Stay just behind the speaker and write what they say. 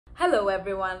Hello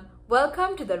everyone,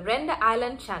 welcome to the Render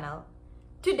Island channel.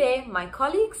 Today my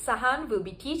colleague Sahan will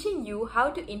be teaching you how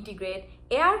to integrate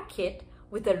ARKit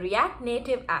with a React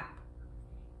Native app.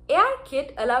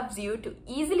 ARKit allows you to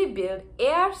easily build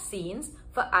AR scenes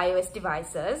for iOS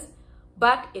devices,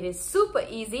 but it is super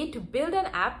easy to build an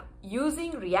app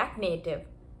using React Native.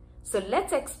 So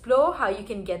let's explore how you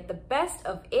can get the best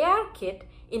of ARKit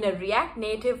in a React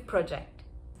Native project.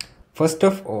 First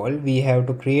of all, we have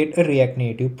to create a React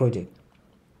Native project.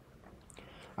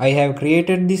 I have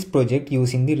created this project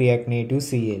using the React Native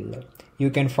CLI. You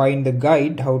can find the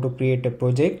guide how to create a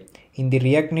project in the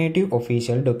React Native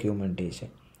official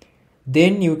documentation.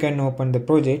 Then you can open the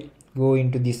project, go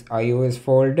into this iOS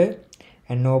folder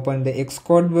and open the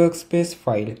Xcode workspace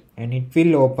file, and it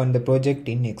will open the project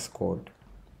in Xcode.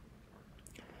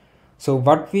 So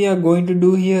what we are going to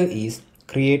do here is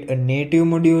create a native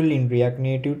module in React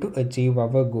Native to achieve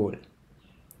our goal.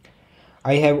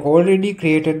 I have already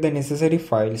created the necessary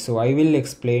file, so I will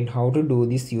explain how to do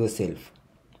this yourself.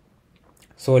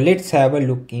 So let's have a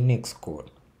look in Xcode.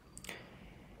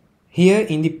 Here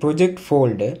in the project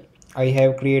folder, I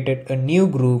have created a new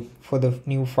group for the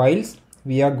new files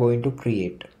we are going to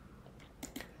create.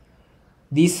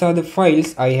 These are the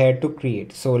files I had to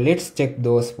create, so let's check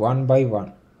those one by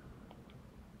one.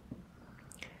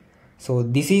 So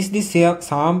this is the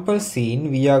sample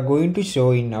scene we are going to show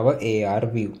in our AR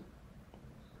view.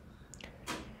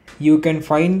 You can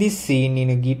find this scene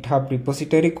in a GitHub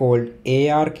repository called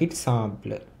ARKit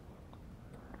sampler.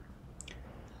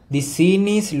 This scene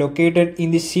is located in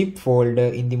the zip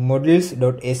folder in the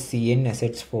models.scn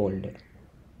assets folder.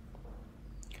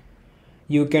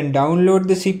 You can download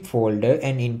the zip folder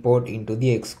and import into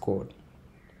the Xcode.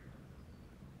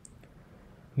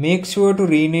 Make sure to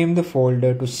rename the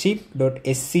folder to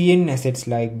zip.scn assets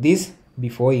like this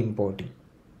before importing.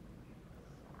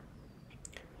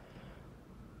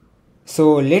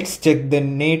 So let's check the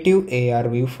native AR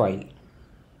view file.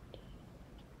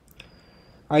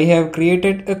 I have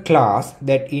created a class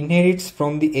that inherits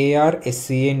from the AR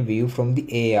SCN view from the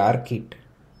ARKit.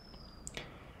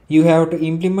 You have to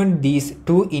implement these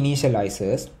two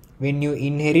initializers when you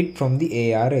inherit from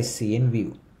the AR SCN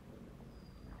view.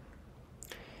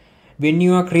 When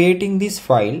you are creating this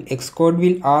file, Xcode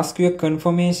will ask you a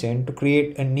confirmation to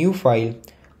create a new file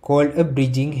called a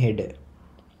bridging header.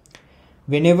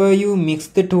 Whenever you mix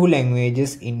the two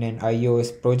languages in an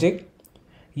iOS project,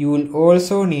 you will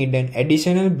also need an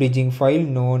additional bridging file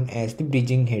known as the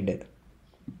bridging header.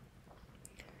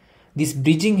 This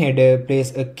bridging header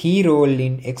plays a key role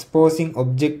in exposing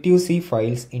Objective-C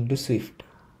files into Swift.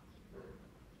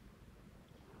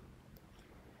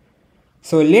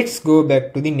 So let's go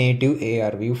back to the native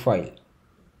AR view file.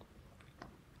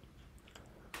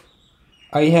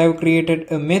 I have created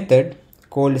a method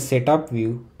called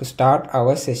setupView to start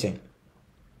our session.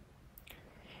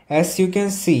 As you can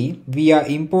see, we are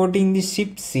importing the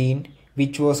ship scene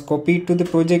which was copied to the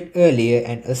project earlier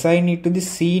and assign it to the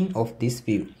scene of this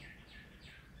view.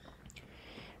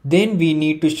 Then we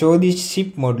need to show the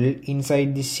ship model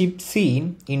inside the ship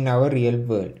scene in our real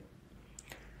world.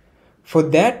 For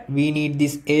that, we need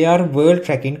this AR world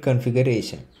tracking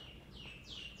configuration.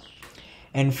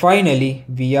 And finally,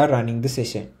 we are running the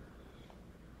session.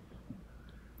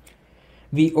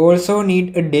 We also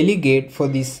need a delegate for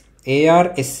this AR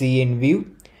SCN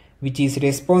view, which is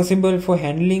responsible for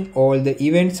handling all the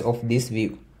events of this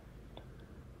view.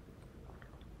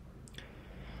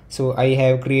 So I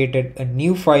have created a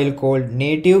new file called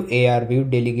native AR view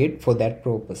delegate for that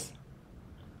purpose.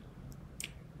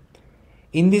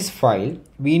 In this file,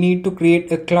 we need to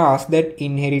create a class that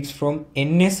inherits from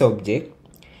NS object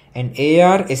and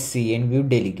AR SCN view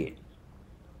delegate.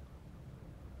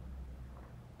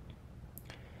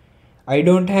 I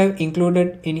don't have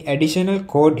included any additional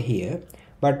code here,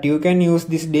 but you can use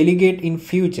this delegate in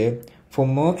future for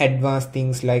more advanced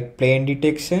things like plane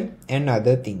detection and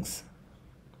other things.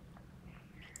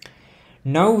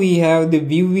 Now we have the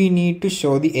view we need to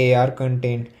show the AR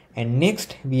content, and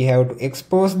next we have to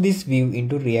expose this view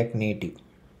into React Native.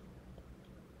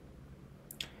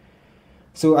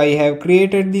 So I have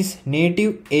created this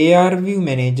native AR view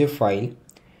manager file,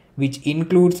 which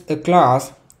includes a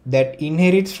class that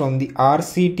inherits from the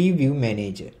RCT view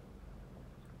manager.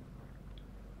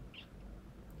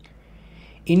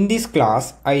 In this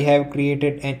class, I have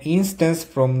created an instance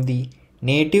from the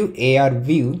native AR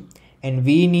view, and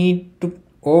we need to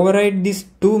override these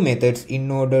two methods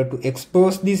in order to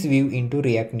expose this view into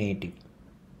React Native.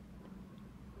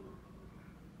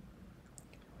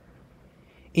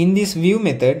 In this view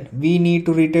method, we need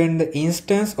to return the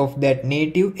instance of that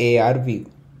native AR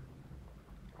view.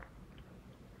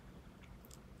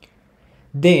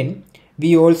 Then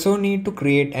we also need to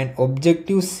create an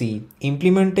Objective-C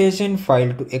implementation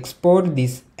file to export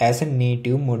this as a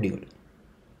native module.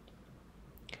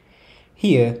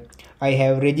 Here I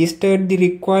have registered the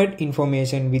required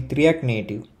information with React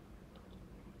Native.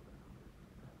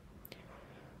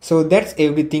 So that's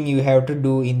everything you have to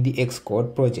do in the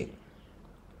Xcode project.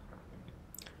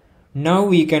 Now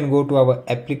we can go to our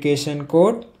application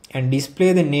code and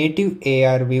display the native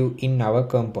AR view in our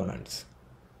components.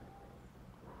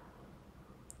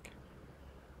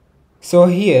 So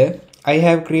here I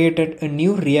have created a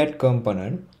new React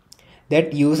component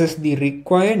that uses the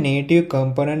require native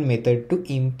component method to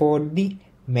import the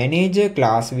manager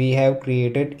class we have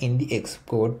created in the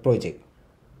Xcode project.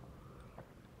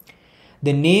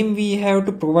 The name we have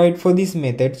to provide for this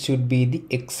method should be the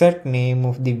exact name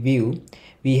of the view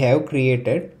we have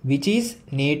created, which is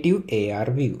native AR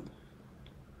view.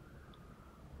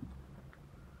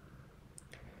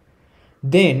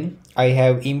 Then I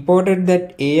have imported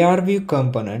that AR view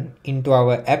component into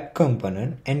our app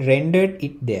component and rendered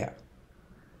it there.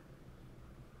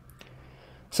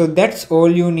 So that's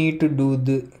all you need to do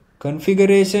the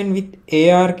configuration with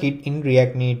ARKit in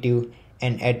React Native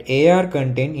and add AR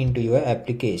content into your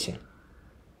application.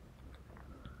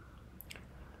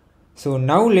 So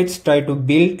now let's try to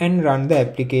build and run the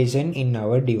application in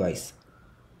our device.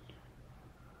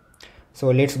 So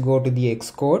let's go to the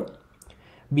Xcode.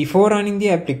 Before running the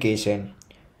application,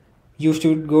 you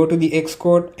should go to the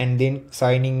Xcode and then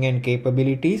signing and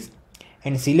capabilities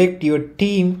and select your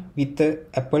team with the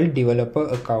Apple developer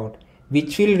account,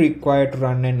 which will require to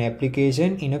run an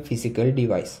application in a physical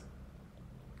device.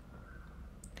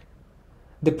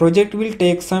 The project will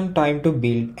take some time to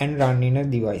build and run in a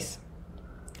device.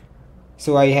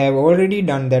 So I have already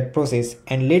done that process,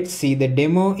 and let's see the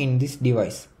demo in this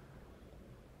device.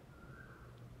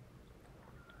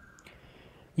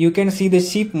 You can see the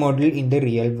ship model in the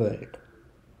real world.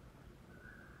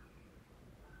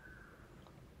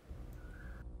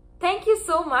 Thank you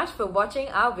so much for watching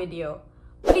our video.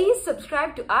 Please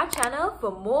subscribe to our channel for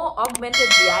more augmented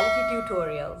reality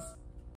tutorials.